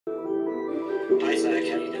Hi, Zach.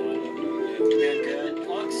 How you doing? Good, good.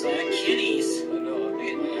 Look, Zach, kitties. I know, I'm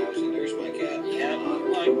eating my house and there's my cat. Yeah,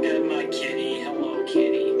 look at my kitty. Hello,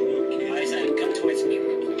 kitty. Hi, Zach. Come towards me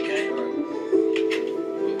real quick, okay?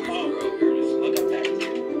 Oh, here it is. Look up there.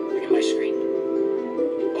 Look at my screen.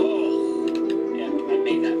 Oh, yeah, I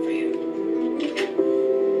made that for you.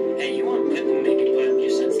 Hey, you want to maybe put up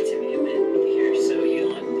your sensitivity a bit here,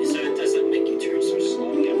 so it doesn't make you turn so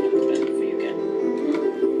slow. You have to put that for you again.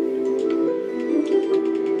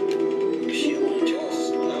 Your shield on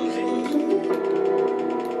turns.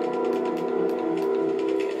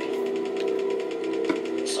 Okay.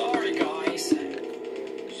 Sorry, guys.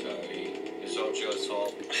 Sorry, it's all Joe's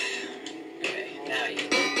fault. Okay, now you.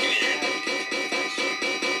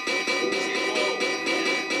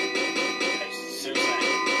 So, Zach,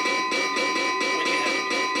 what do you have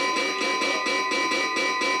in your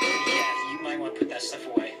Yeah, you might want to put that stuff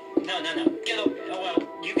away. No. Get over. Oh well,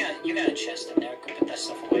 you got a chest in there. Go put that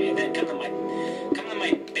stuff away, and then come to my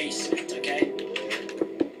basement, okay?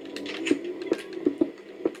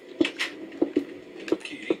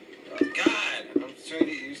 Kitty. Oh, God, I'm trying to get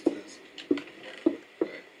used to this.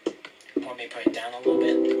 Alright. Want me to put it down a little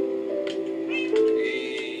bit?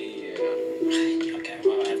 Yeah. Okay,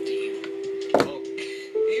 well after you. Oh,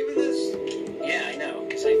 even this? Yeah, I know,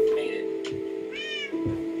 because I made it.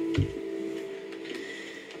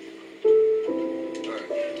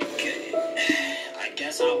 Alright. Okay. I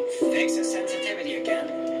guess I'll fix the sensitivity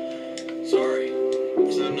again. Sorry,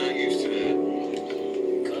 because I'm not used to that.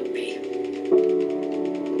 Could be.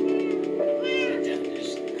 Put it down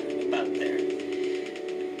just about there.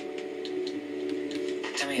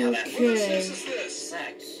 Tell me how that feels. Okay. This is this.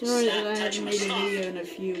 Zach, Sorry stop that I touching haven't my made a stuff. video in a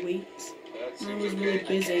few weeks. That I seems was okay. really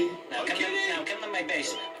busy. Now come to my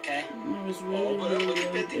basement, okay? I was Oh, really, but really, look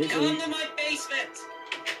at really the busy. Come to my basement!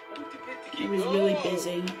 I was really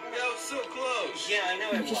busy. That was so close. Yeah, I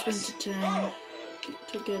know I it just went was. to town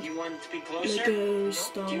to get You want it to be closer? Lego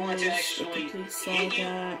Star Do you want Wars, to The actually Complete hit you?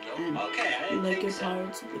 Saga, and Okay, I didn't Lego think so.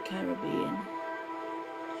 Pirates of the Caribbean.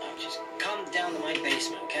 Oh, just come down to my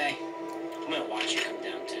basement, okay? I'm gonna watch you come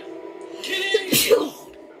down too.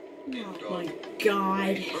 Oh my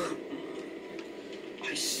god.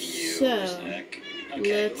 I see you, So, Zach.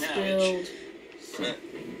 Okay, let's now build.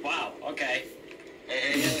 Wow, okay.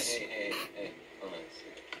 Hey. Hold on.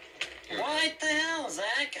 Here. What the hell,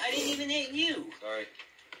 Zach? I didn't even hit you. Sorry.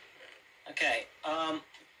 Okay,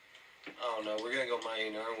 Oh no, we're gonna go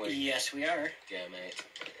mining, aren't we? yes, we are. Damn it.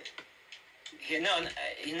 Here, no.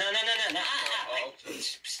 Oh,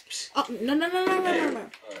 Oh, no.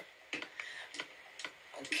 Alright.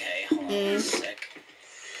 Okay, hold on a sec.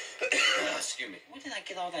 Excuse me. Where did I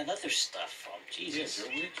get all that other stuff from? Yeah, Jesus.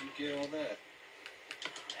 girl, where did you get all that?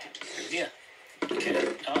 Yeah.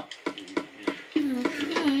 Okay. Oh,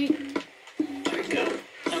 Alright. there we go.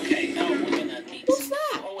 Okay. Oh, we're gonna need. What's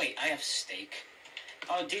that? Oh wait, I have steak.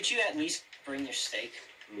 Oh, did you at least bring your steak?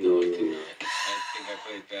 No, I did not. I think I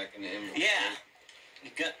put it back in the inventory. Yeah.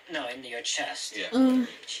 You got into your chest. Yeah.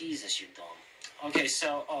 Jesus, you're dumb. Okay,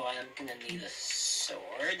 so I'm gonna need a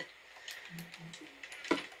sword.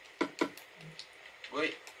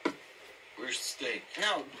 Wait. Where's the steak?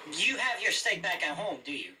 No, you have your steak back at home,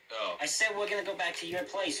 do you? Oh. I said we're gonna go back to your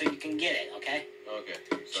place so you can get it, okay? Okay.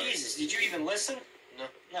 Sorry. Jesus, did you even listen? No.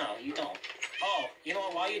 No, you don't. Oh, you know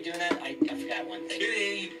what? While you're doing that, I forgot one thing.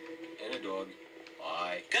 Kitty! And a dog.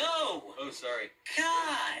 Bye. Go! Oh, sorry.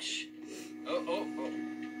 Gosh! Oh.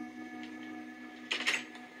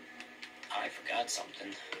 I forgot something.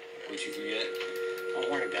 What'd you forget?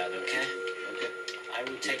 Don't worry about it, okay? Okay. I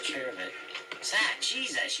will take care of it. Zach,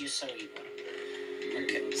 Jesus, you're so evil.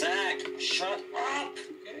 Okay, Zach, shut up!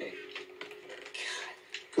 Okay.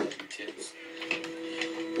 God. Good tips.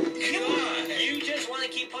 Come on! You just want to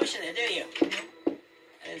keep pushing it, do you?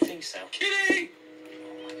 I didn't think so. Kitty!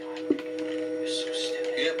 Oh my God. You're so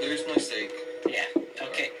stupid. Yep, there's my steak. Yeah,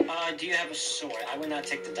 okay. Do you have a sword? I would not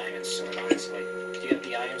take the diamond sword, honestly. Do you have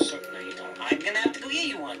the iron sword? No, you don't. I'm gonna have to go get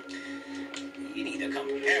you one. You need to come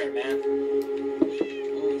prepared, man.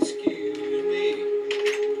 Oh, excuse me.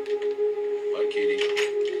 Bye, Kitty.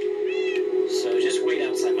 So just wait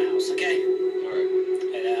outside my house, okay? Alright.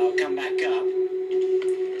 And then I'll come back up.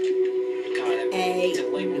 God, I need to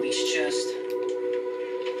label these chests.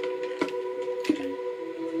 Okay.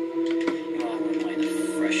 You know, I wouldn't mind a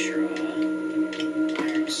fresher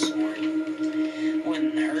iron sword.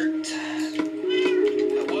 Wouldn't hurt.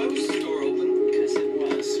 Why was the door open? Because it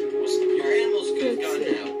was. Your animal's good gone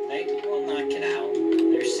now. They will not get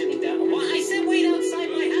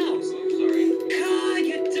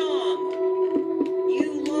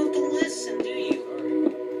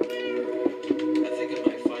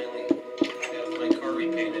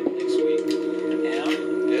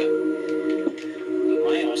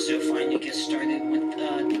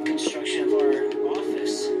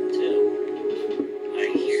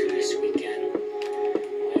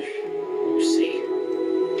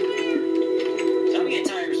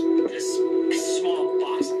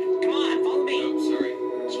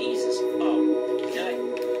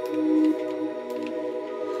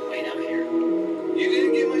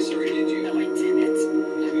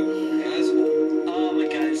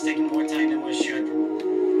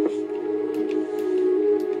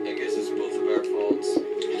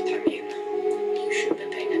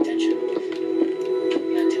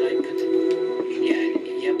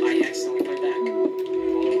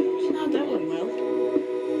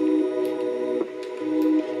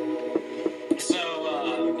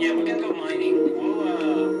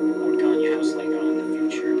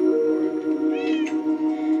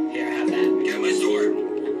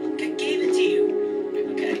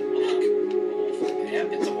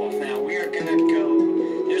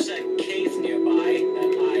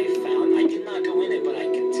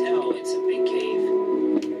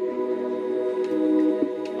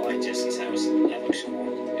That looks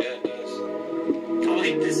cool. Yeah, it does. I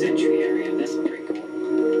like this entry area. That's pretty cool.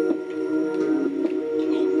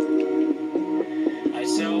 Alright,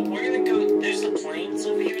 so we're gonna go. There's the plains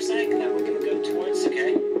over here, Zach, that we're gonna go towards,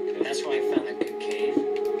 okay? That's where I found a good cave.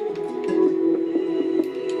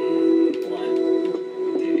 What?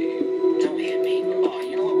 Don't hit me. Oh,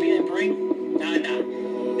 you know what we didn't bring?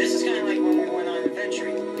 Nah. This is kind of like when we went on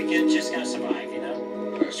adventuring. We just gotta survive, you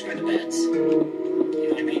know? Screw the beds. You know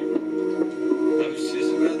what I mean? I was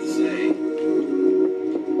just about to say.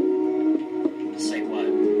 Say what?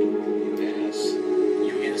 Yes.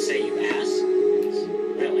 You were gonna say you ass?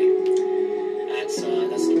 Really? That's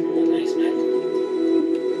nice, man.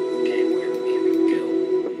 Okay, here we go.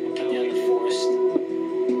 Walking down the forest.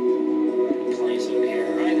 Plains over here,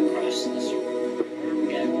 right across this.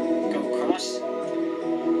 We gotta go across.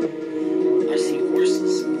 I see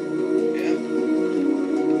horses. Yeah.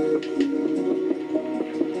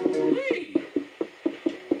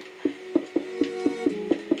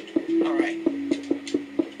 All right.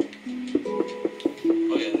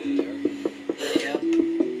 Oh yeah, they're there. Yep.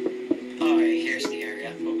 All right. Here's the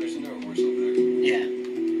area. Oh, there's another horse over there. Yeah.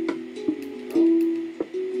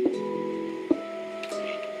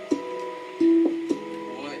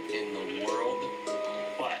 What in the world?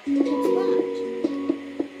 What? What's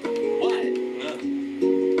What? No.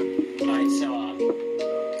 Alright, so,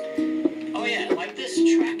 oh yeah, like this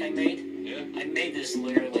track I made? Yeah. I made this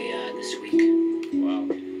literally, this week. Wow.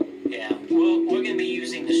 Yeah, we're gonna be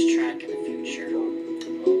using this track in the future.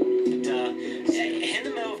 But, in the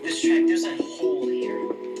middle of this track, there's a hole here.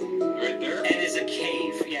 Right there? And it's a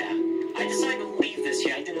cave, yeah. I decided to leave this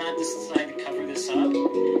here. I did not decide to cover this up.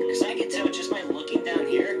 Because I can tell just by looking down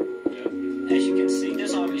here, Yeah. as you can see,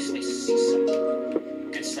 there's obviously some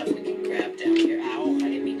good stuff we can grab down here. Ow, I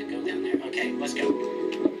didn't mean to go down there. Okay, let's go.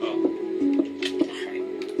 Oh. Alright.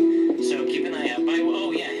 So keep an eye out.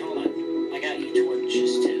 Oh yeah, hold on. I got you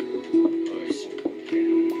torches too.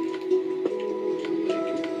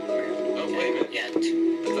 Oh, wait a minute. Yeah,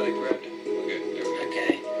 two. I thought I grabbed it. Okay, there we go.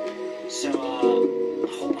 Okay. So,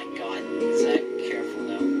 oh my god. Zach, careful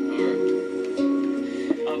though.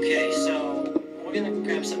 Alright. Okay, so we're gonna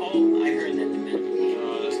grab some. Oh, I heard an Enderman.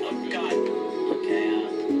 No, that's not Oh good. god. Okay,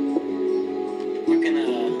 we're gonna.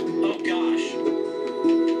 Oh gosh.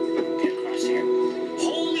 Get across here.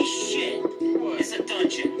 Holy shit! What? It's a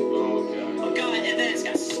dungeon. Oh, God. Oh god, and then it's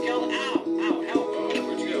got skull. Ow! Ow! Help!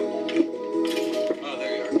 Where'd you go? Oh,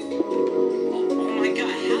 there you are. Oh my god,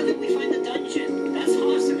 how did we find the dungeon? That's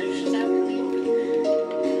awesome. It was just out in the open.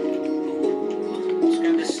 Let's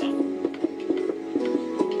grab this stuff.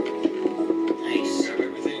 Nice. Grab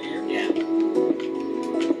everything here? Yeah.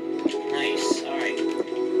 Nice. Alright.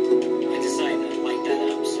 I decided to light that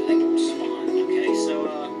up so they can spawn. Okay, so,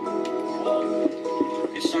 cool.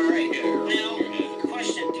 Good start right here. Now,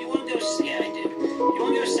 question, do you want to go, yeah, I do. You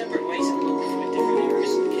want to go separate ways and look for different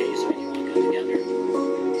areas in the caves, or do you want to go together?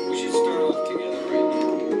 We should start off together right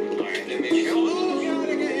now. Alright. Then maybe. Oh, Oh, God,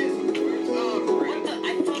 I got hit. Oh, what crap. the?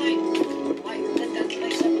 I thought I, like, lit that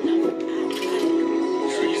place up enough. Ow, God.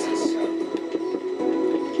 Jesus.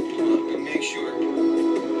 Let me make sure.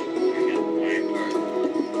 Here we go. Alright.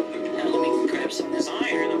 Alright. Now let me grab some of this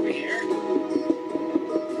iron over here.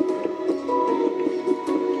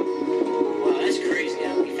 Wow, that's crazy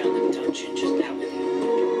how we found the dungeon just out with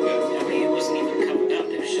you. Yeah. I mean, it wasn't even covered up.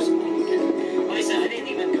 It was just like I said, I didn't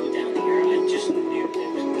even go down here. I just knew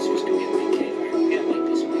that this was going to be a big cave. Alright, we gotta light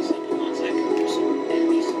this place up. Hold on a second. There's some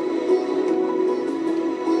enemies.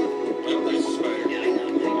 Oh, there's a spider. Yeah, I know.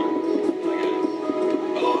 Hang on. I got it.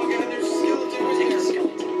 Oh, God, there's a skeleton right Take a there.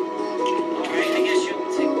 skeleton. Alright, I guess you'll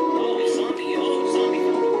take. Oh, zombie. Oh, zombie.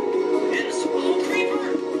 And a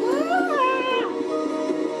creeper.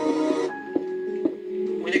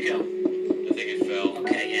 Where'd it go? I think it fell.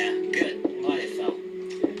 Okay, yeah, good. Glad it fell.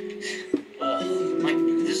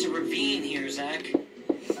 Oh, there's a ravine here, Zach.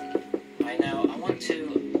 I know. I want to.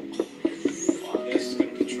 Oh, This is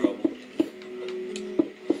gonna be trouble.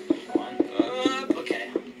 come on. Okay.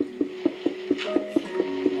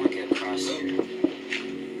 I want to get across here.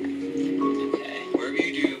 Okay. Wherever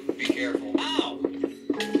you do, be careful. Ow!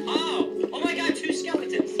 Oh! Oh my god, two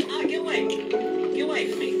skeletons! Ah, get away! Get away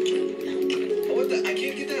from me! Oh, what the? I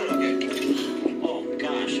can't get down. Okay.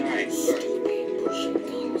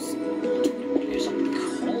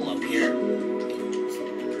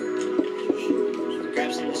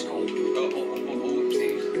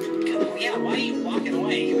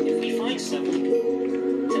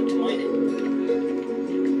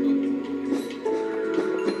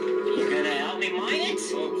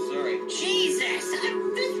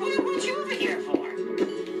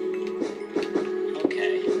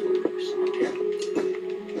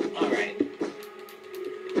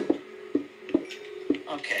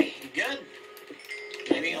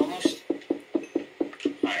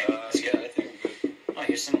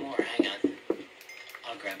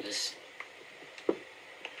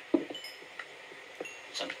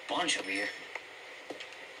 bunch over here.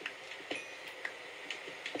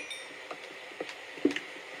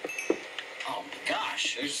 Oh my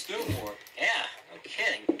gosh. There's still more. Yeah, no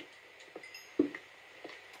kidding.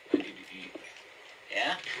 I need to eat.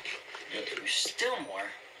 Yeah? Yep. There's still more.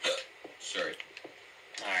 Sorry.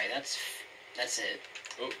 Alright, that's it.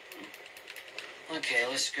 Oh. Okay,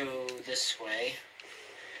 let's go this way.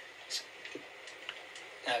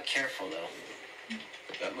 Careful though.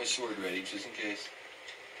 Got my sword ready just in case.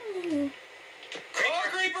 Oh. Oh,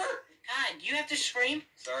 creeper! God, you have to scream?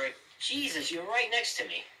 Sorry. Jesus, you're right next to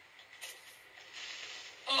me.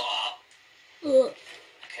 Oh! Ugh.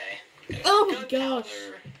 Okay. Oh my Gunpowder. gosh.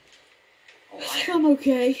 Oh, I'm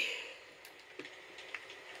okay.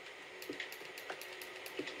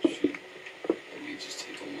 Let me just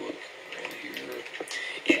take a look right here.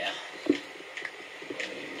 yeah.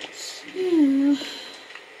 Let's see. Yeah.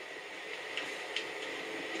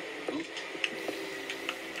 Oop.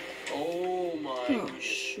 Oh my Oh goodness.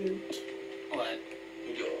 shoot. What?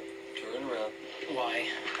 Go. Turn around. Why?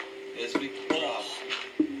 There's a big drop.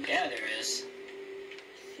 Yeah, there is.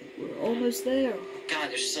 We're almost there. God,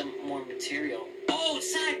 there's some more material. Oh,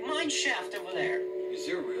 it's that mine shaft over there. Is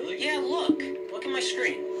there really? Yeah, look. Look at my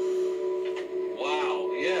screen. Wow,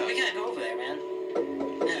 yeah. We gotta go over there, man.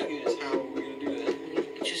 Yeah. Is how are we gonna do that?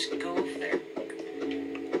 Just go over there.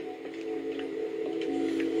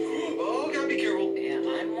 Oh, gotta be careful. Yeah,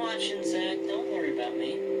 I'm watching, Zach. Don't worry about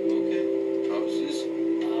me. Okay. I was just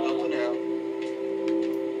up and out.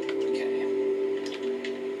 Okay.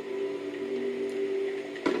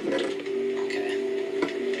 Okay.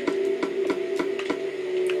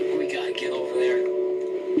 We gotta get over there.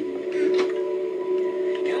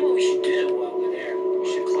 You know what we should do while we're there?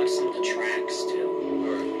 We should collect some of the tracks, too.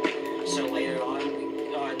 Alright. So later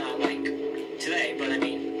on, not like today, but I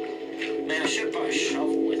mean, man, I should have brought a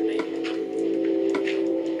shovel with me.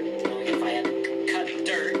 Like if I had to cut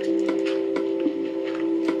dirt.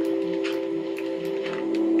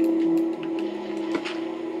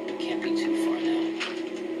 Can't be too far now.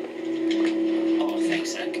 Oh,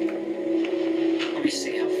 thanks, Zach. Let me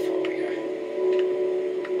see how far we are.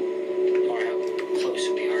 Or how close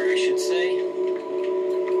we are, I should say.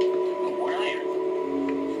 Oh, more iron.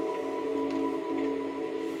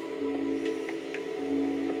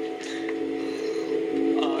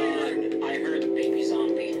 I heard a baby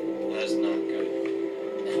zombie. That's not good.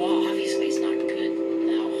 Well, obviously it's not good.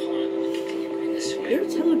 Now, hold on, let me continue going this way. You're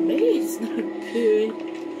telling me it's not good.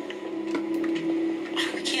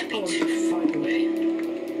 We can't be Oh, too far away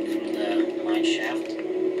from the mine shaft.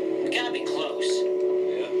 We gotta be close.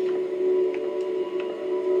 Yeah.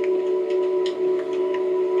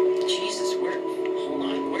 Jesus, hold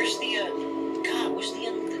on, where's the, God, where's the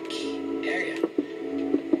end of the key area?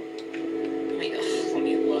 Let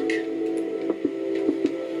me look.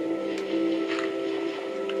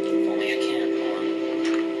 If only I can, hold on.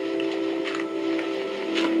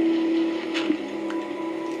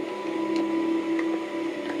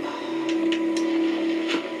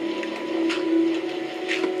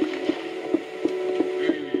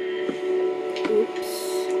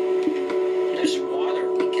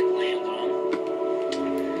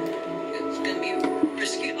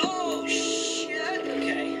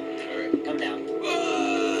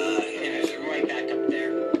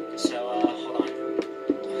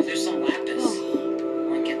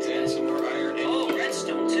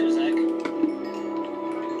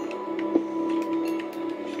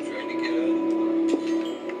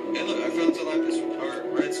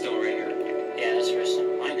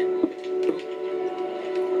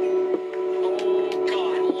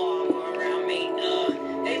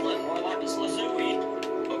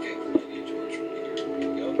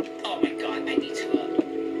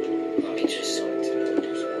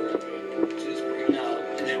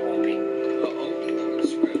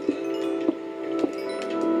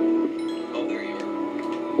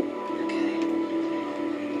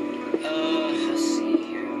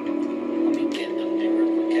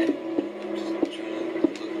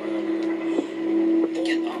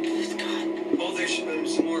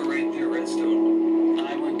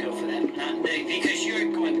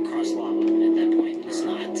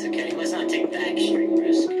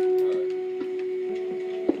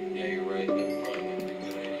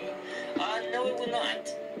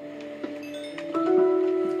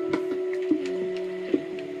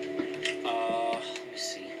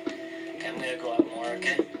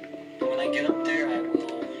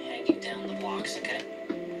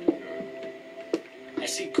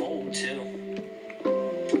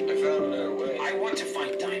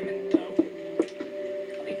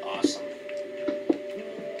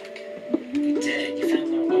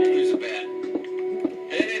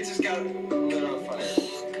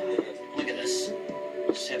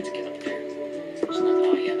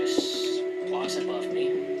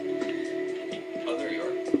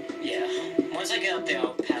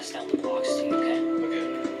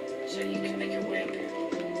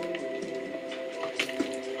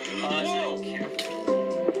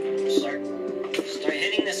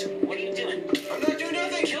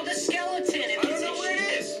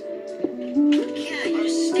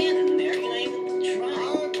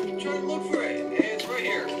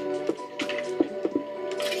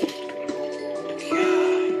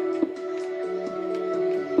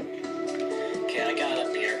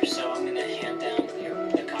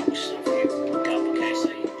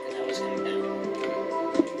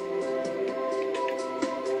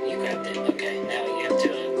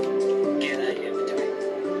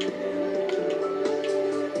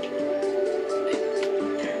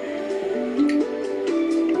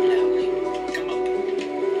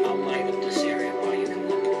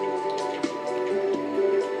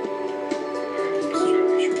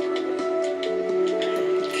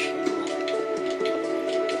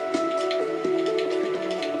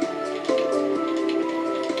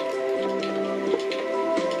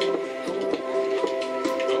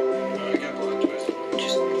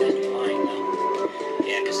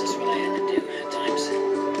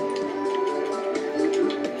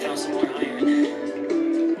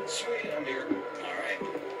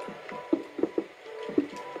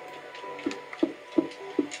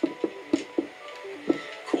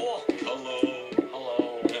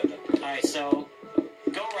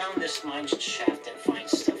 this mine shaft and find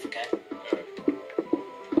stuff, okay?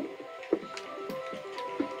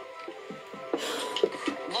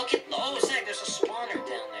 Look at, oh, Zach, there's a spawner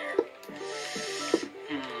down there.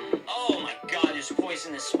 Oh my god, there's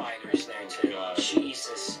poisonous spiders there too.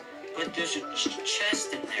 Jesus. But there's a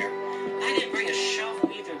chest in there. I didn't bring a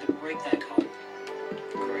shovel either to break that code.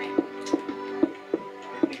 Great.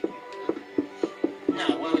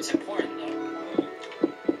 No, well, it's important though.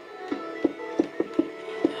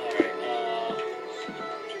 Alright,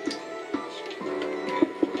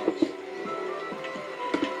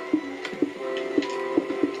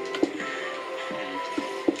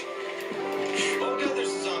 Oh god, there's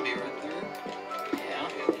a zombie right there. yeah.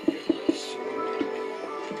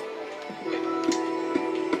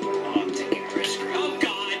 Oh, I'm taking a risk. Oh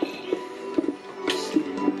god!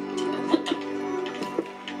 What the?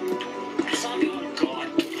 Zombie, oh god.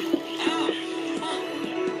 Oh, huh.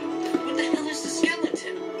 What the hell is the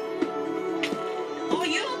skeleton? Oh,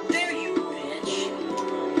 you up there, you bitch.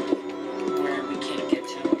 Where we can't get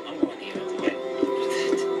to. I'm going the other way.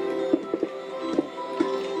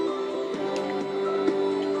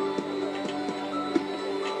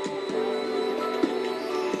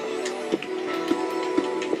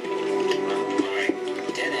 Alright,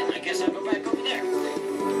 dead end. I guess I'll go back over there. I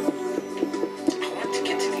want to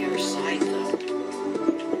get to the other side, though.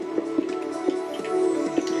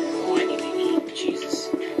 Oh, I need to eat. Jesus.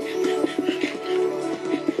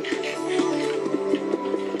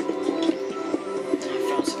 I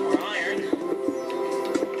found some more iron.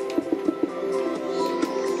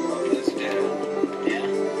 That's dead. Yeah.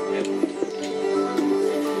 Yep.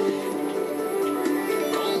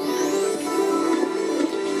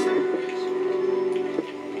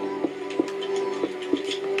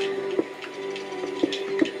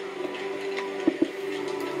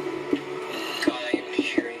 God, I am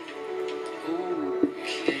hearing.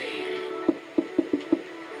 Okay.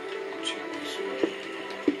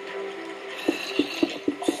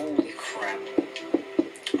 Holy crap.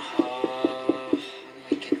 How do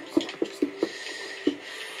I get Fuck,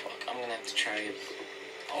 I'm gonna have to try it.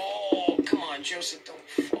 Oh, come on, Joseph,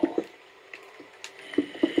 don't fall.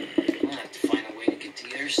 I'm gonna have to find a way to get to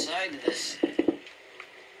the other side of this.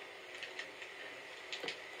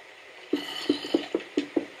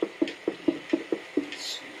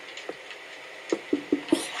 Oh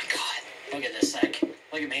my god. Look at this, Zach.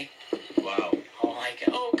 Look at me. Wow. Oh my god.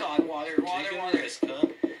 Oh god, water, water, Taking a water. risk, huh?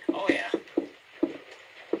 Oh yeah.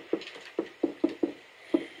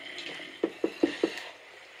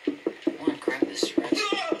 I want to grab this red.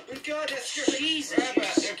 Oh god, that scared the Jesus, crap you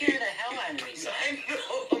out of me. scared the hell out of me, Zach. I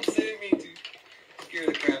know, I'm saying me to scare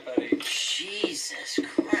the crap out of you. Jesus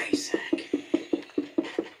Christ, Zach.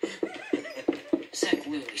 Zach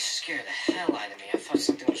literally scared the hell out of me. I thought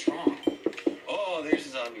something was wrong. Oh, there's a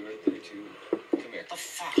zombie right there too. Come here. What the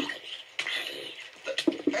fuck?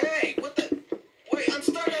 Hey, what the? Wait, I'm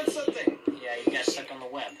stuck on something. Yeah, you got stuck on the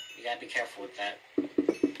web. You gotta be careful with that.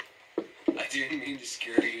 I didn't mean to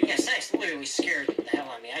scare you. Yeah, Zach literally scared the hell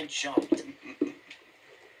out of me. I jumped.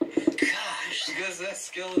 Gosh. Because that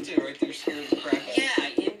skeleton right there scared the crap out of me. Yeah,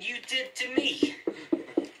 and you did to me.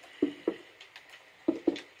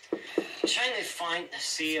 Trying to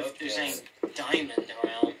see if there's any diamond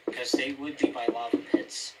around, because they would be by lava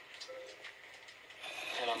pits.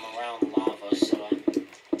 And I'm around lava, so I'm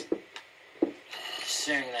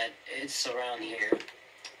considering that it's around here.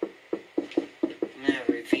 I'm in a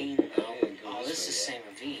ravine, though. Yeah, go Oh, this this is the way, same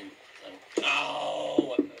ravine, though.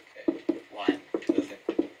 Oh, okay. What? Nothing.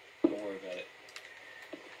 Don't worry about it.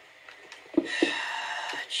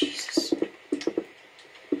 Jesus.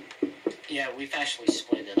 Yeah, we've actually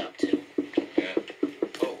split it up, too. Yeah.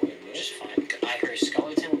 Oh, wait a Which is minute. fine. I heard a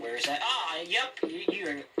skeleton. Where is that? Ah, yep.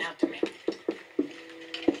 You're after me.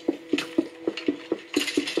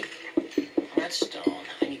 Redstone.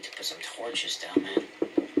 I need to put some torches down, man.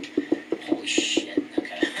 Holy shit.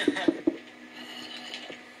 Okay.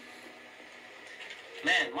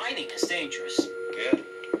 Man, mining is dangerous. Yeah.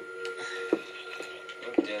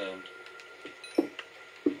 Look down.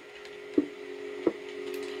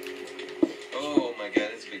 Oh my god,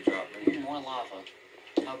 it's a big drop right here. More lava.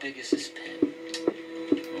 How big is this pit?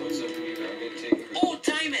 Oh, it's over here. I'm gonna take it. Oh,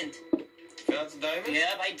 diamond! Found some diamonds?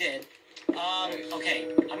 Yep, I did. Nice. Okay.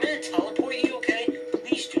 I'm gonna teleport you, okay?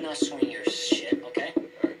 Please do not swing your shit, okay?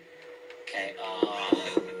 Alright. Okay,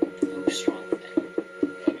 oops, wrong thing.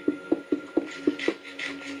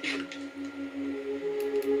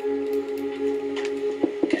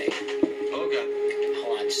 Okay, Oh god.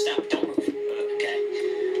 hold on, stop, don't move. Okay,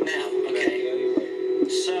 now, okay, Uh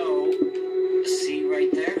so, see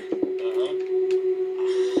right there? huh. Hold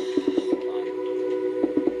on.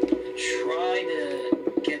 I'm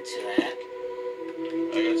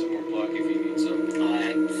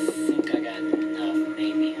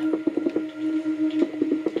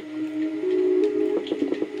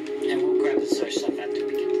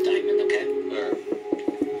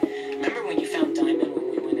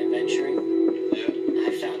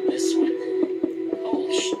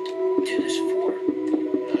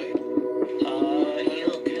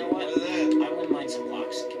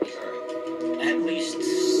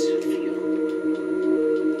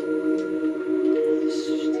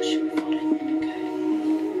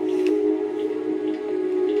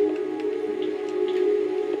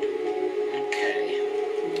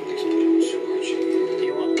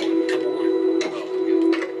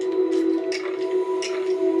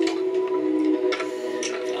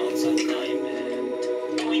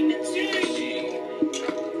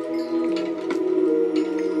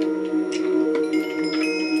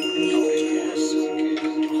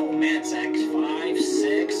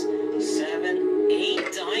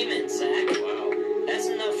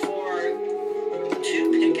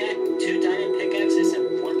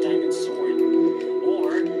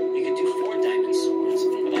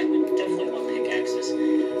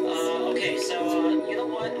know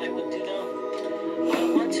what I would do though? I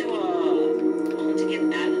want to get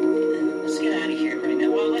out of. Let's get out of here right now.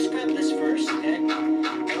 Well, let's grab this first, okay? And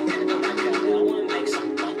we're gonna go back out. Now I want to make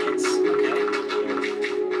some buckets, okay?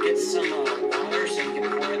 Get some water so we can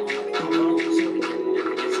pour it on the lava, so we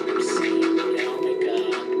can get some seed. And I'll make a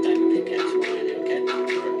diamond pickaxe while I do, okay?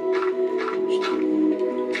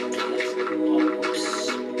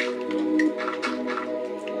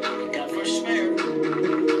 Got for spare.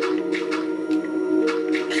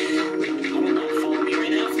 I would not follow me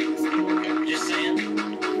right now. Just saying.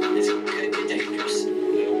 This could be dangerous.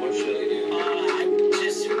 What should I do?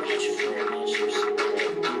 Just watch for monsters.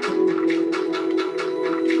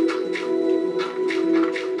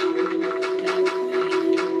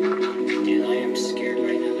 Dude, I am scared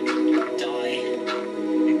right now. I'm gonna die.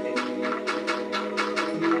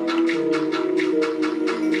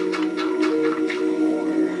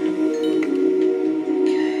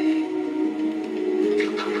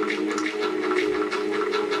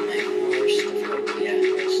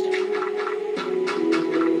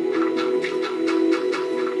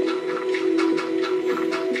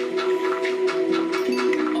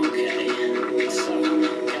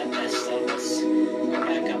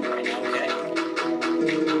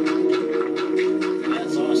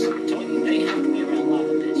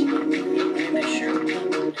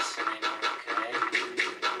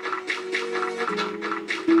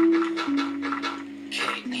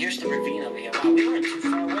 Here's the ravine over here. Wow, we weren't too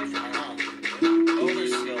far away from it, huh? Oh,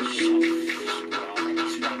 there's still. And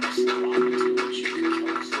he's right next to the lava too, which you could kill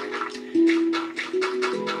us there.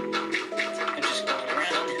 I'm just going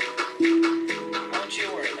around. Don't you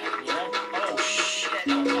worry about it, you know? Oh shit! Oh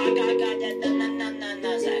god, that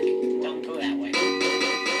no, Zach. Don't go that way. I'm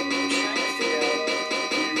trying to figure out.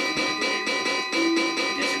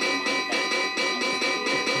 Just rewind back.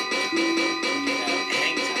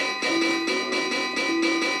 Hang tight, okay?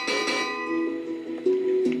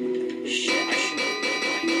 Shit, I shouldn't have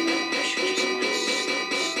rewind that. I should just want to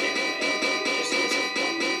stay away. Just because of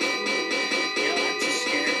fun. You know, I'm too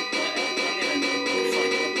scared, but I'm gonna go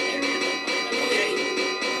find an area that might have. Okay,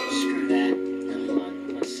 screw that. Hold on,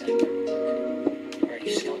 1 second. Where are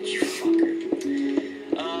you going, you fucker?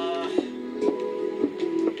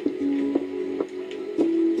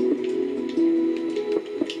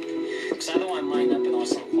 Because I don't want to mine up and all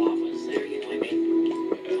some lava is there, you know what I mean?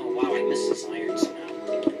 Oh wow, I missed this iron somehow.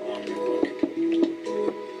 Hold on real quick.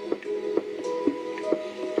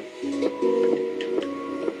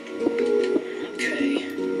 Okay.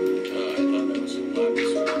 I thought that was some black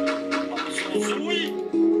sweet.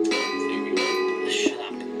 Shut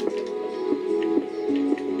up.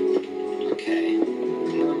 Okay. I'm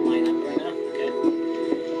gonna line up right now. Okay.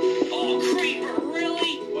 Oh, creeper!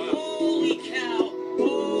 Really? Wow. Holy cow!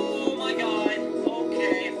 Oh my god.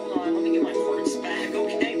 Okay, hold on. Let me get my hearts back.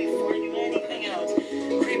 Okay, before I do anything else.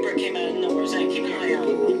 Creeper came out of nowhere. Zach, keep an eye out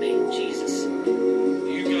on me. Jesus.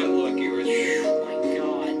 You got lucky, Rich. Oh my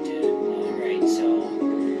god, dude. Alright, so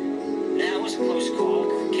that was a close call.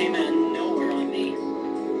 Came out of nowhere on me.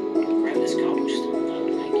 Grab this cobblestone though.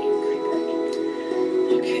 Thank you, creeper.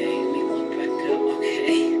 Okay, let me look back up.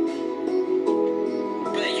 Okay.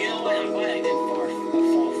 But you know what? I'm glad I didn't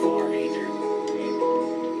fall far either.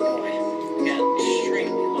 Boy, I got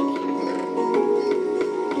extremely lucky.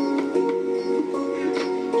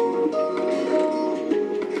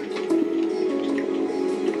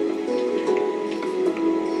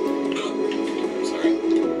 Sorry.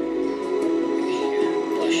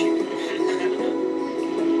 Bless you.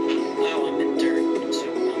 Oh, I'm in dirt, so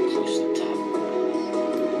I'm close to the top.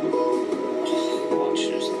 Watch,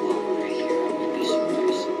 there's a lava right here. I wouldn't be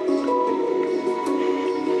surprised.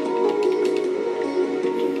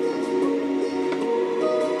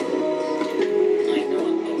 I know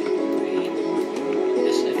I'm overrated.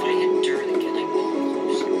 Because if I hit dirt again, I know I'm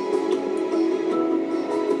close.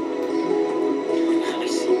 I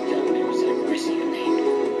see you down there, Zach. I see your name.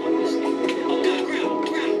 What was his name? Oh god, gravel!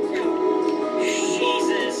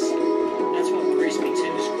 Jesus! That's what worries me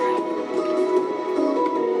too, is gravel.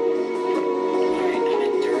 Alright, I'm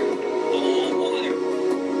in dirt. Oh, water!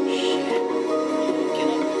 Shit. Get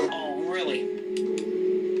up. Oh, really?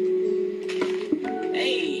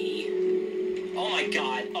 Hey! Oh my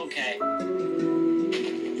god, okay.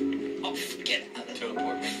 Oh, get out of the...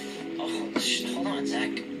 Teleport me. Oh, hold on,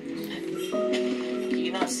 Zach. Can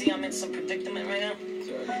you not see I'm in some predicament right now?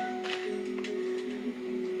 Sorry.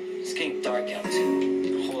 It's getting dark out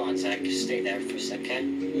too. Hold on, Zach. Stay there for a sec, okay?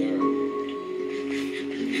 There.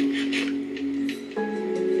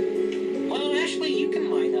 Well, actually, you can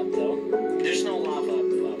mine up though. There's no lava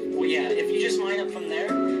above. Well, yeah, if you just mine up from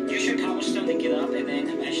there, use your cobblestone to get up, and then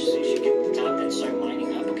as soon as you get to the top, then start mining.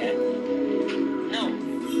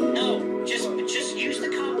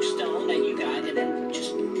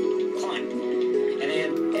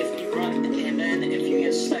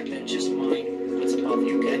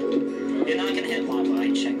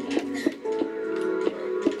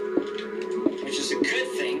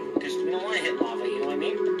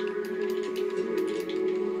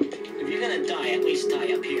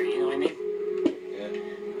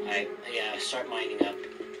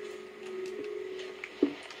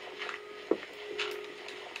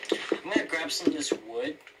 grab some of this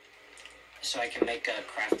wood so I can make a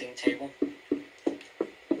crafting table?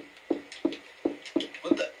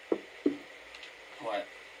 What the? What?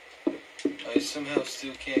 I somehow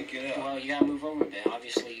still can't get out. Well, you gotta move over a bit.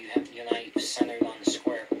 Obviously, you're not centered on the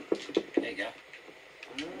square. There you go.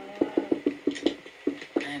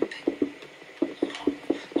 And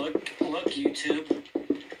look, YouTube.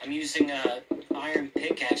 I'm using a iron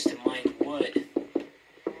pickaxe to mine wood.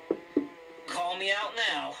 Call me out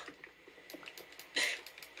now.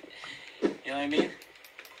 You know what I mean?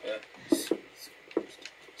 Yeah.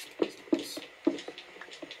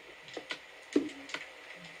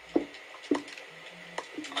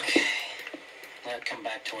 Okay. Now come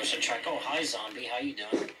back towards the track. Oh, hi, zombie. How you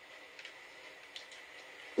doing?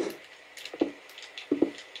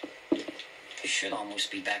 You should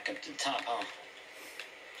almost be back up to the top, huh?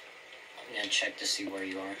 I'm gonna check to see where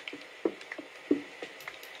you are.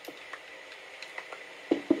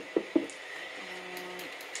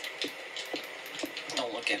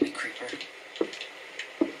 Don't look at me, creeper.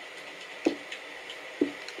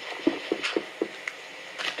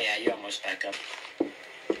 Yeah, you're almost back up.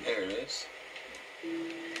 There it is.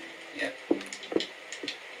 Yep.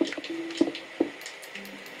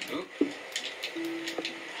 Oop.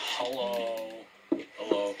 Hello.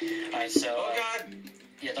 Hello. Alright, so... Oh God!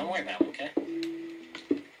 yeah, don't worry about it, okay?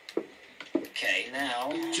 Okay,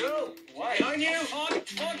 now... Joe! What? Behind you!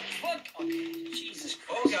 Fuck! Okay, Jesus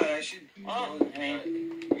Christ. Oh God, I should. Oh, I mean...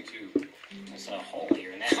 Me too. There's a hole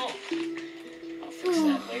here now. I'll fix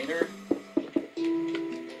that later.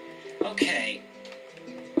 Okay.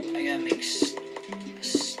 I gotta make...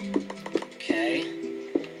 okay.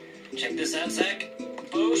 Check this out, Zach.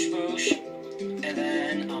 Boosh. And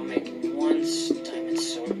then I'll make one diamond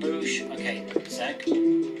sword. Boosh. Okay, Zach. There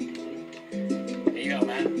you go,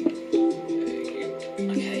 man. Thank you.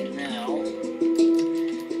 Okay, now...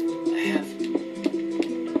 I have...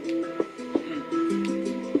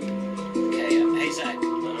 Okay, hey, Zach.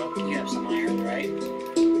 You have some iron, right?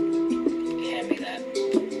 Hand me that.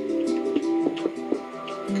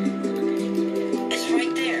 It's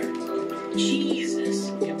right there. Jesus.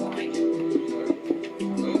 You're blind.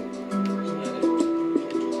 Oh.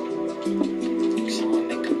 So I'm gonna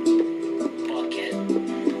make a bucket.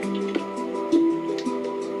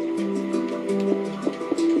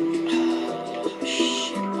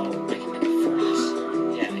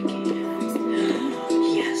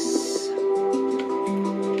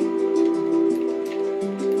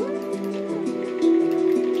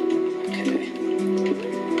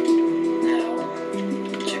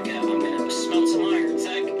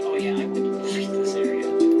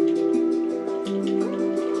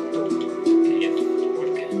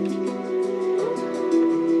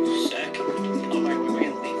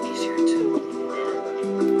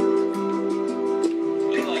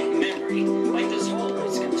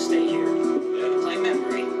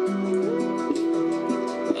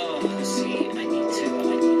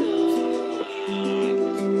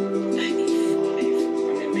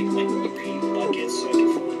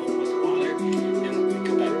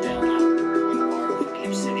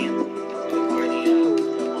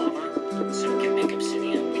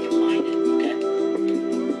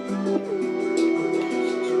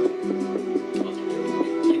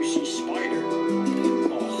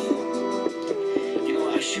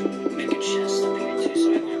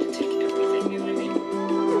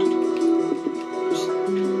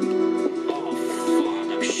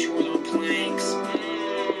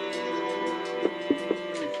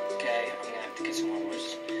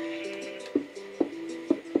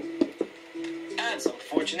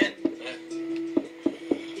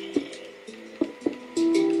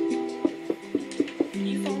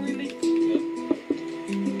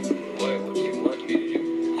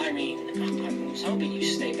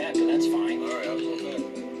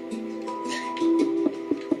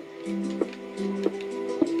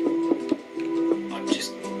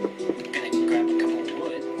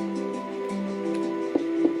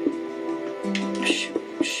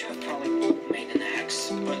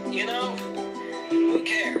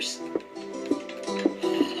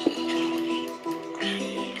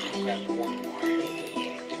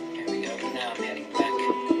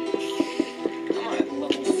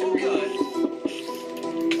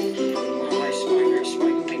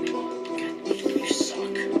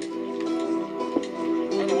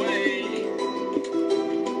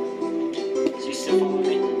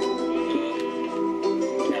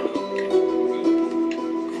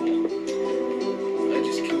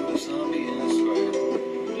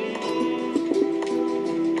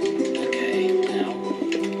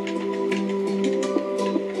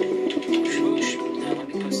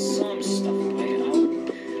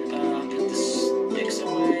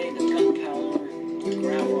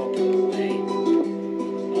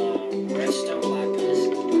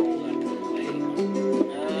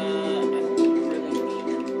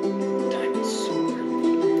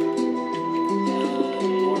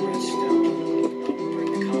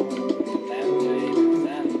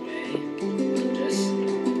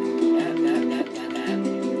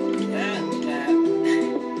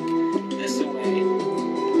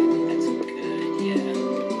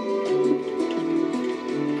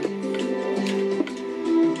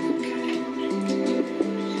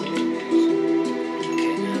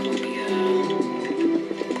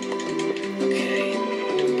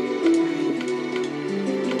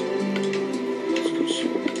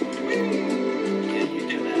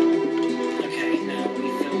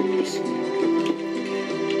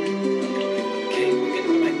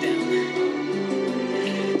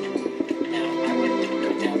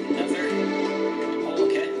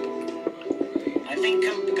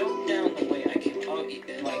 mean, go down the way I came. Oh,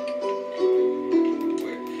 like,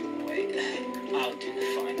 Where? wait. I'll do the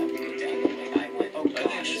fine. I'll go down the way I went. Oh I think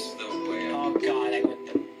gosh. this is the way up. Oh god, I went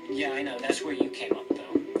the. Yeah, I know. That's where you came up,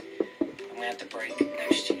 though. I'm gonna have to break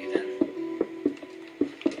next to you then.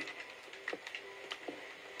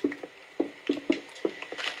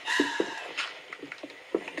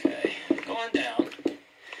 Okay, going down.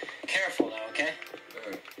 Careful though, okay?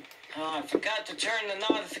 Alright. Oh, I forgot to turn the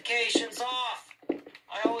notifications off.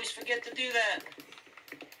 I always forget to do that.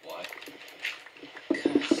 Why?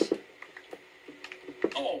 'Cause...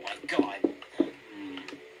 Oh my god.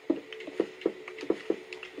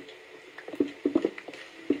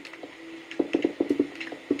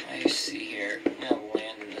 I see here. I'm gonna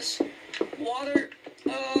land in this water.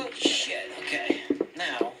 Oh shit. Okay.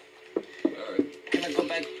 Now, Alright. I'm gonna go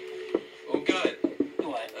back. Oh god.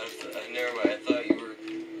 What? Never mind. I thought you were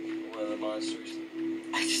one of the monsters.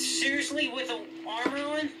 Seriously, with an armor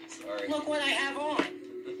on? Sorry. Look what I have on.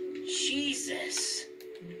 Jesus.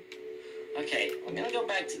 Okay, I'm gonna go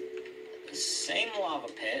back to the same lava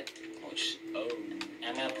pit, which Oh.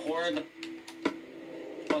 I'm gonna pour the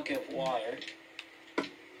bucket of water.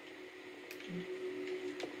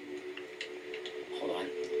 Hold on,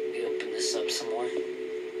 let me open this up some more.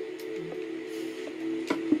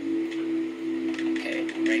 Okay,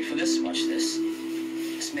 ready for this? Watch this.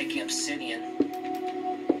 It's making obsidian.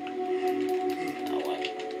 Oh, what?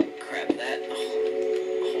 Grab that. Oh,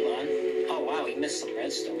 hold on. Oh, wow, we missed some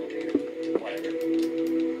redstone over here. Whatever.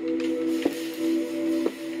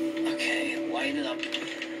 Okay, light it up.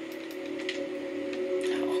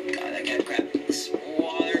 Oh, God, I gotta grab this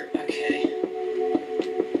water. Okay.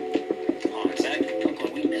 Oh, exactly. Look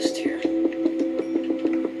what we missed here.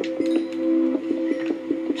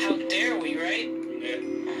 How dare we, right? Yeah.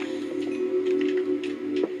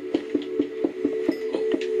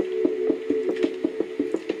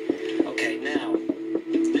 Okay, now,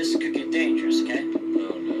 this could get dangerous, okay?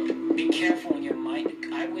 Oh no. Be careful when you're mining.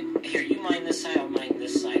 Here, you mine this side, I'll mine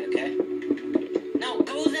this side, okay? No,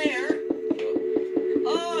 go there!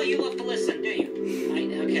 Oh, you love to listen, do you?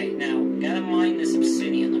 Okay, now, gotta mine this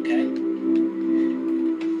obsidian, okay?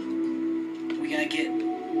 We gotta get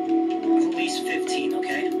at least 15,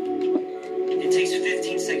 okay? It takes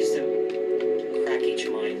 15 seconds to crack each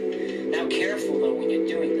mine. Now, careful, though, when you're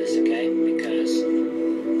doing this, okay? Because,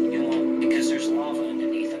 because there's lava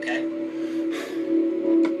underneath, okay?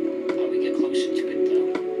 Oh, we get closer to it,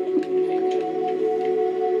 though. There you go.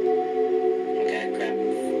 Okay, crap.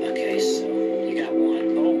 Okay, so you got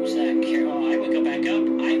one. Oh, was that oh, I would go back up.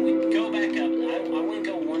 I would go back up. I wouldn't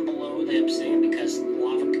go one below the obsidian because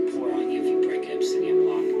lava could pour on you if you break an obsidian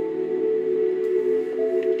block.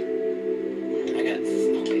 I got.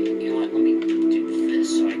 Oh, wait, you know what? Let me do this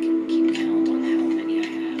so I can keep count on how many I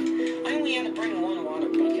have. I only had to bring one water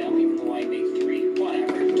bucket. I don't even know why I made 3.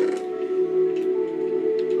 Whatever.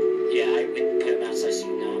 Yeah, I would put them outside so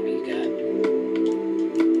you know how many you got.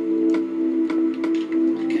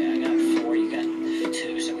 Okay, I got 4. You got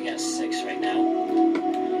 2, so we got 6 right now.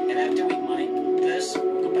 And after we mine this,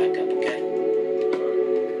 we'll go back up, okay?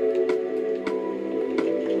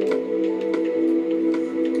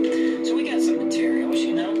 So we got some materials,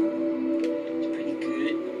 you know? It's pretty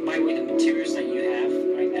good. By the way, the materials that you have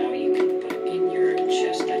right now, you can put in your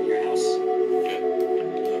chest at your house.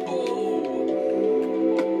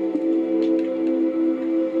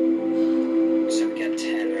 So we got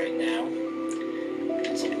 10 right now.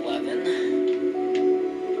 That's 11.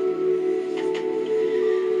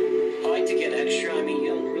 I like to get extra. I mean, you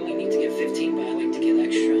don't really need to get 15, but I like to get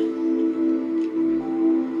extra.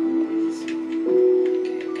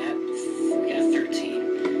 Okay, we got 13.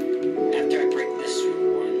 After I break this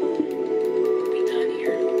one,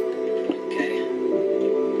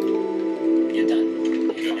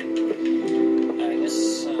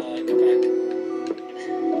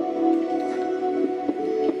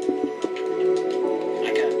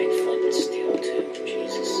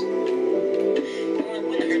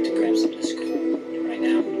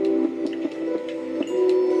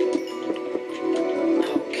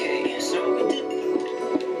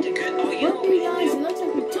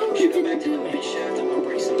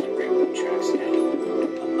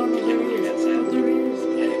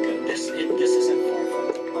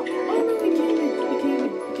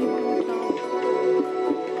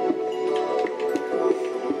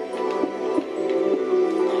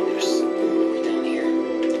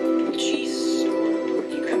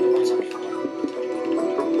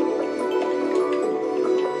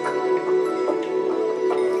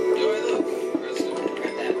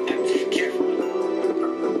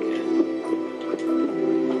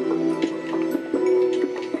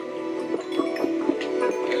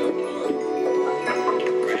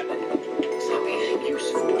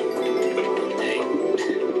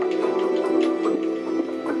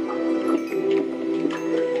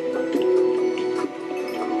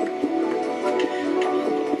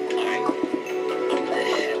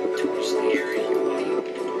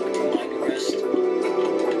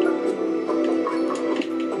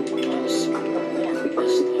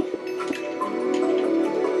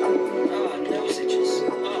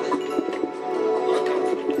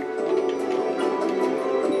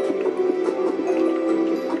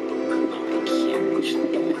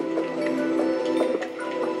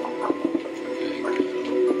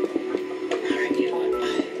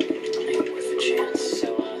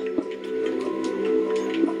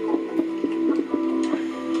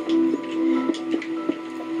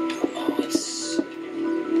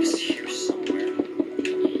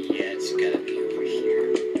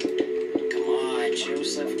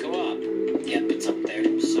 Cliff, go up. Yep, it's up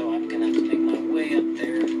there. So I'm gonna have to make my way up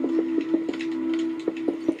there.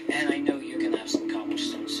 And I know you're gonna have some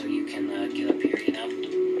cobblestone, so you can get up here, you know?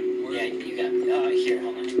 Yeah, you got, here,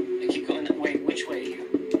 hold on. I keep going, wait, which way are you?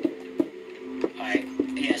 Alright,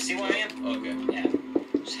 yeah, see where I am? Okay. Yeah,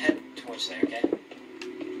 just head towards there, okay?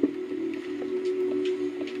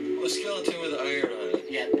 A skeleton with iron on it.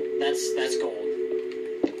 Yeah, that's gold.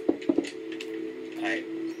 Alright,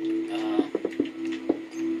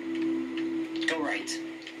 go right.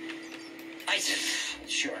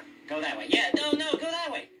 Sure, go that way. Yeah, no, go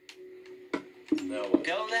that way. Now what?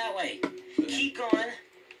 Go that way. Keep going.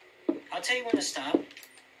 I'll tell you when to stop.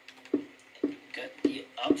 Good. Yeah,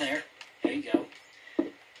 up there. There you go.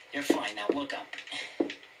 You're fine. Now look up.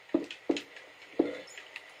 Alright.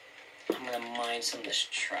 I'm gonna mine some of this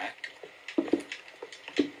track.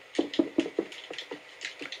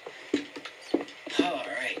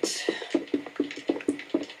 Alright.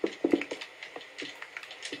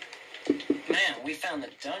 Man, we found the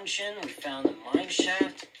dungeon, we found the mine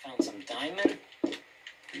shaft, found some diamond.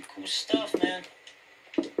 Pretty cool stuff, man.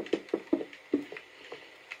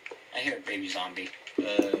 I hear a baby zombie.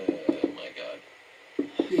 My god.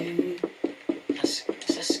 Is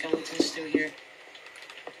this skeleton still here?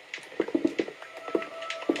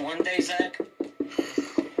 One day, Zach,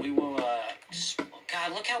 we will,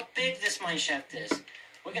 God, look how big this mine shaft is.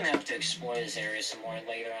 We're gonna have to explore this area some more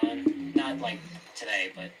later on. Not like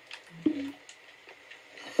today, but in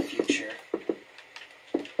the future.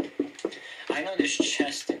 I know there's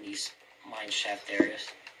chests in these mine shaft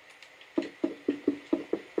areas.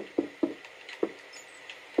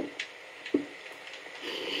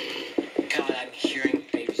 God, I'm hearing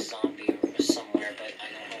baby zombie somewhere, but I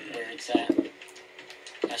don't know where it's at.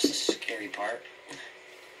 That's the scary part.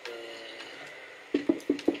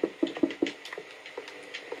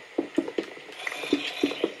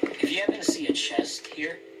 If you happen to see a chest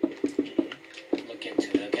here, look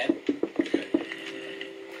into it, okay? Okay.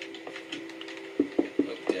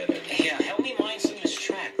 Looked at it. Yeah, help me mine some of this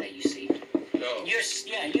track that you see. No. You're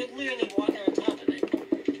literally walking on top of it.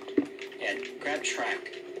 Yeah, grab track.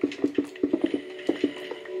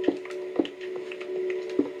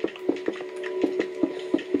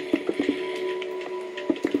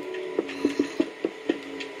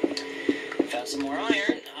 Found some more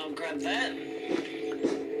iron. I'll grab that.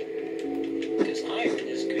 Because iron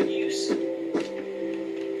is good use.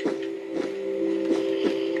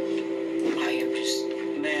 I am just,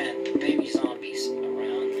 man, baby zombies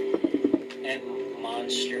around. And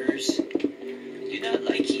monsters. Do not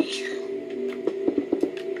like ye.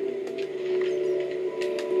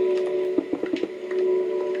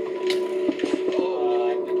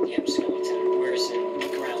 Yep, skeleton. Where is it?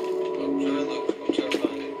 Look around. I'm trying to look. I'm trying to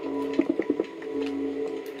find it.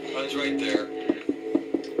 Oh, it's right there.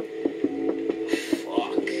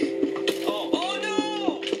 Fuck. Oh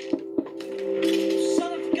no!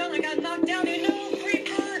 Son of a gun, I got knocked down here. No,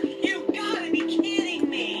 creeper! You gotta be kidding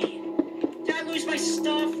me! Did I lose my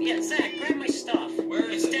stuff? Yeah, Zach, grab my stuff. Where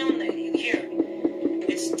is It's it? down there. Here.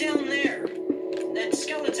 It's down there. That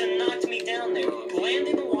skeleton knocked me down there. Land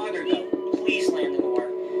in the water, though. Please land in the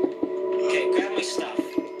water. Okay, grab my stuff.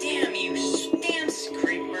 Damn you, dance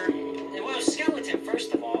creeper. Well, skeleton,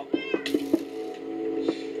 first of all.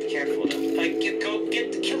 Careful, though.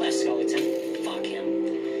 Kill that skeleton. Fuck him.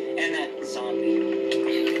 And that zombie.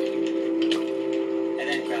 And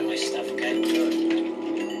then grab my stuff, okay?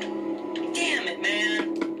 Damn it,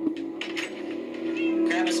 man.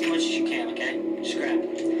 Grab as much as you can, okay? Just grab.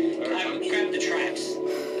 Grab the tracks.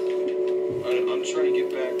 I'm trying to get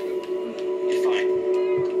back. You're fine.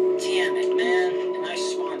 Damn it, man. And I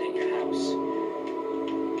spawned at your house.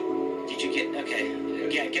 Did you get... Okay.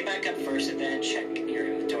 Yeah, get back up first and then check your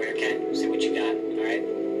inventory, okay? See what you got, alright?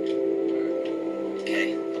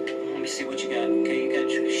 Okay. Let me see what you got. Okay, you got...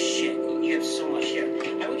 Shit. You have so much here.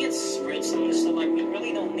 I would get rid of some of this stuff. Like, we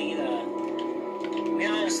really don't need, we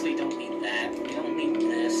honestly don't need that. We don't need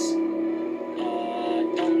this.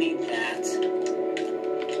 Don't need that.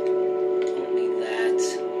 Don't need that.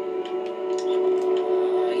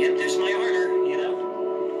 Yep, there's my armor, you know?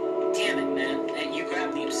 Damn it, man. And you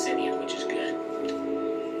grabbed the obsidian, which is good.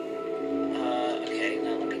 Okay,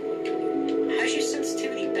 now let me look. How's your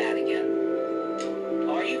sensitivity bad again?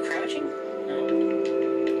 Oh, are you crouching? No?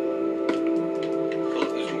 Oh,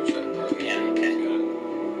 there's more track. Okay. Yeah, okay.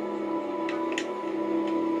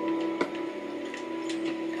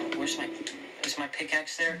 Got it. Where's my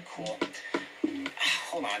pickaxe there? Cool.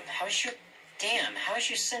 Hold on. How's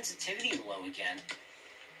your sensitivity low again?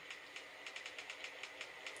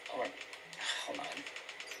 Or, hold on.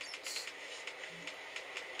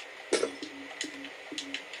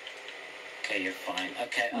 Okay, you're fine.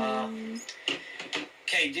 Okay,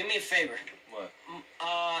 okay, do me a favor. What?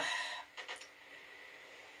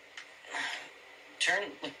 Turn,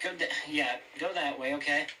 go that way,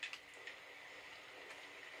 okay?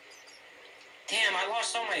 Damn, I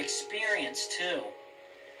lost all my experience, too.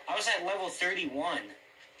 I was at level 31.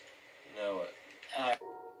 Now what?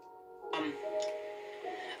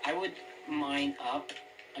 I would mine up,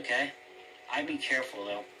 okay? I'd be careful,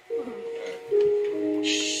 though. Alright.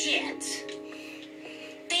 Shit!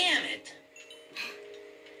 Damn it!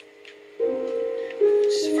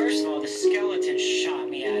 First of all, the skeleton shot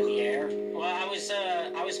me out of the air. Well, I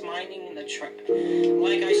was mining the truck.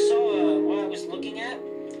 Like, I saw what I was looking at.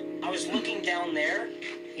 I was looking down there,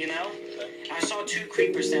 you know? I saw two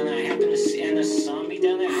creepers down there. I happened to see, and a zombie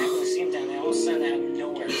down there. I happened to see him down there. All of a sudden, out of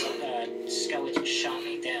nowhere, a skeleton shot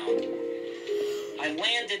me down. I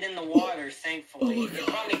landed in the water, thankfully. It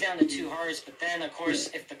brought me down to 2 hearts, but then, of course,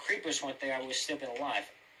 if the creepers weren't there, I would have still been alive.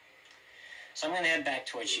 So I'm gonna head back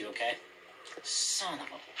towards you, okay? Son of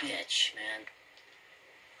a bitch, man.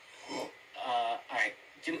 Alright.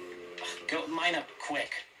 Go mine up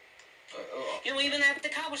quick. You don't even have the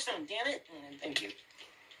cobblestone, damn it. Thank you.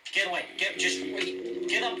 Get away.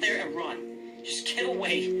 Get up there and run. Just get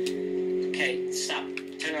away. Okay, stop.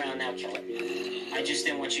 Turn around now, kill it. I just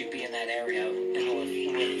didn't want you to be in that area and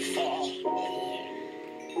would fall.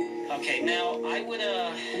 Okay, now I would,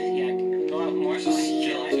 go out more.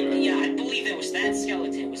 Yeah, I believe it was that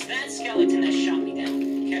skeleton. It was that skeleton that shot me down.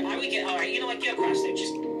 Okay, I would get, alright, you know what, get across there.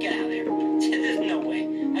 Just get out of there. There's no way.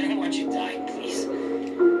 I don't want you to die, please.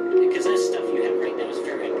 Because that stuff you have right now is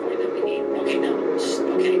very important that we need. Okay,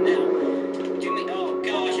 now. Do me, oh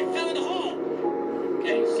gosh, I fell in the hole!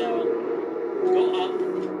 Okay, so, go up.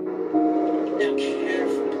 Now,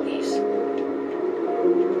 careful, please.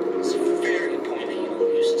 It's very important that you don't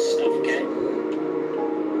lose this stuff, okay?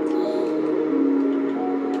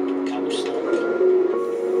 Cobblestone.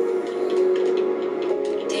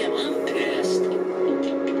 Damn, I'm pissed.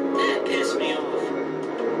 That pissed me off.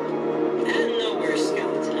 Out of nowhere,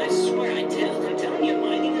 skeleton. I swear, I'm telling you,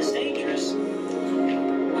 mining is dangerous. I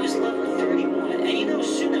was level 31, and you know,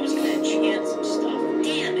 soon I was gonna enchant some stuff.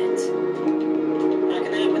 Damn it! Not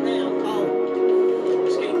gonna happen now. Oh,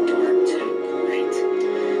 it's getting dark too. Great.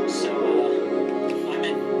 So, I'm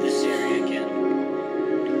in this area again.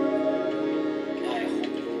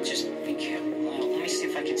 Just be careful. Let me see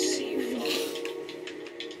if I can see you, Phil.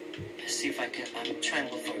 See if I can. I'm trying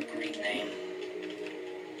to look for a green name.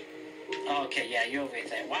 Oh, okay, yeah, you're over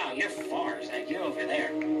there. Wow, you're far, Zach. You're over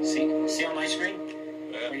there. See on my screen?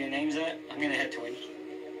 Where your name's at? I'm gonna head towards you.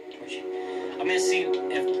 I'm gonna see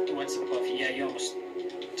if what's above you. Yeah, you're almost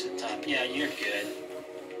to the top. Yeah, you're good.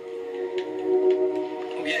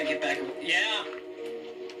 We gotta get back. Yeah.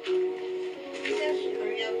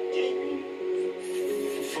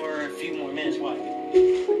 For a few more minutes. What?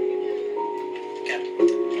 Okay.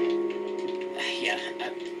 Yeah.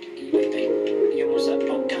 You almost up.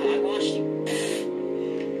 Oh God, I lost you.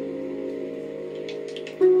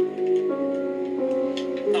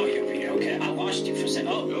 Oh, you're over here. Okay, I lost you for a second.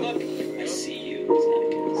 Oh, look, I see you.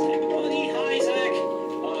 Zach, buddy. Hi, Zach.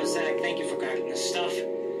 Oh, Zach, thank you for grabbing this stuff.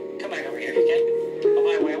 Come back over here, okay? Oh,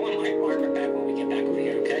 by the way, I want my marker back when we get back over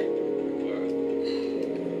here, okay?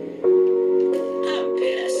 I'm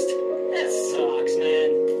pissed. That sucks, man.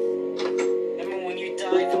 Remember when you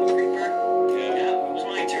died from a creeper? Yeah, it was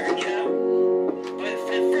my turn, you know? But at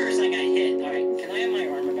first, I got hit. Alright, can I have my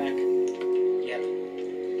armor back? Yep.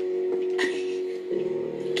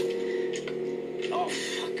 Oh,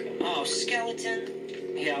 fuck. Oh, skeleton?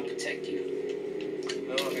 Yeah, I'll protect you.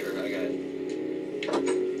 No, here, I got it.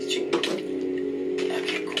 Did you?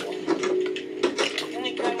 Okay, cool. Let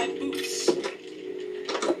me grab my boots.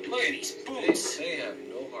 Look at these boots. They have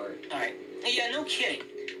no heart. Alright. Yeah, no kidding.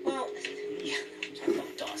 Well, yeah,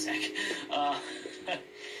 don't Dawsak.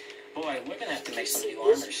 Boy, we're gonna have to make some new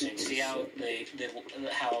armor soon. See how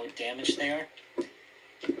how damaged they are?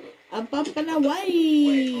 Up and Wait, hold on. away.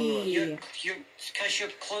 You're, because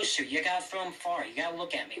you're closer. You gotta throw them far. You gotta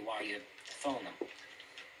look at me while you're throwing them.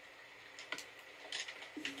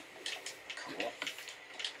 Cool.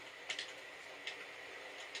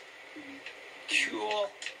 Cool.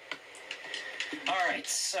 Alright,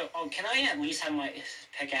 so, can I at least have my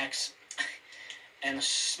pickaxe and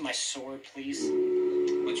my sword, please?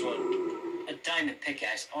 Which one? A diamond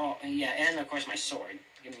pickaxe. Oh, yeah, and of course my sword.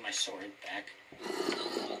 Give me my sword back.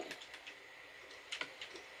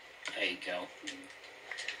 There you go.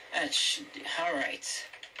 That should be... Alright.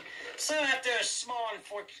 So after a small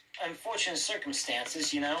unfortunate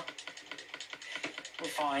circumstances, you know, we're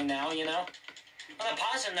fine now, you know. On a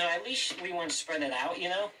positive note, at least we weren't spread it out, you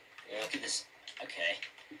know. Yeah. Look at this. Okay.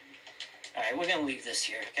 Alright, we're gonna leave this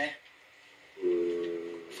here, okay?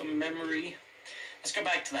 From memory. Let's go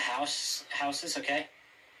back to the houses, okay?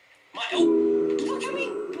 Look how many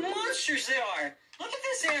monsters there are! Look at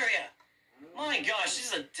this area! My gosh,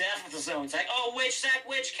 this is a death zone. It's like, oh, witch, that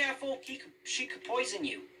witch, careful, she could poison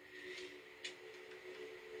you.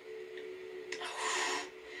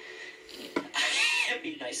 It'd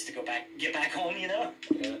be nice to get back home, you know?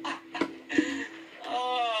 Yeah.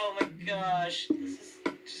 Oh my gosh, this is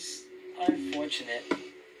just unfortunate.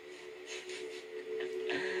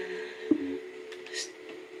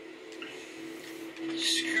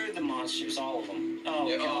 Screw the monsters, all of them. Oh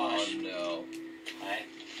Yeah, gosh. Oh no. Hi.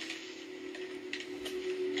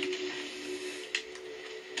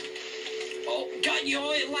 Oh god,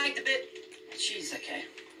 it lagged a bit. Jeez, okay.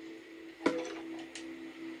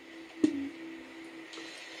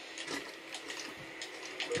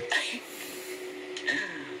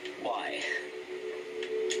 Why?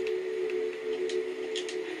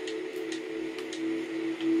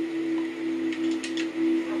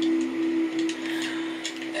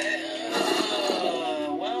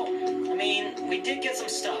 Well, I mean, we did get some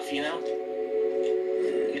stuff, you know?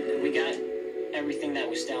 We got everything that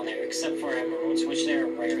was down there, except for emeralds, which they're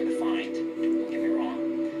rare to find. Don't get me wrong.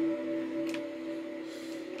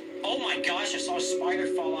 Oh my gosh, I saw a spider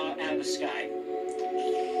fall out of the sky.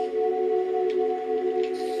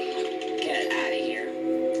 Get out of here.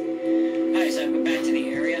 Alright, so we're back to the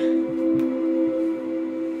area.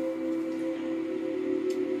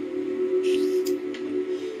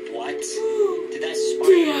 What? Did that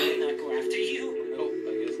spider not go after you? Nope, I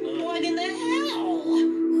guess not. What in the hell?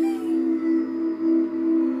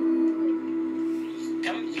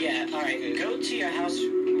 Alright, go to your house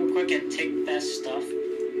real quick and take that stuff.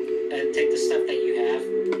 Take the stuff that you have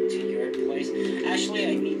to your place. Actually,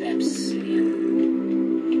 I need the obsidian.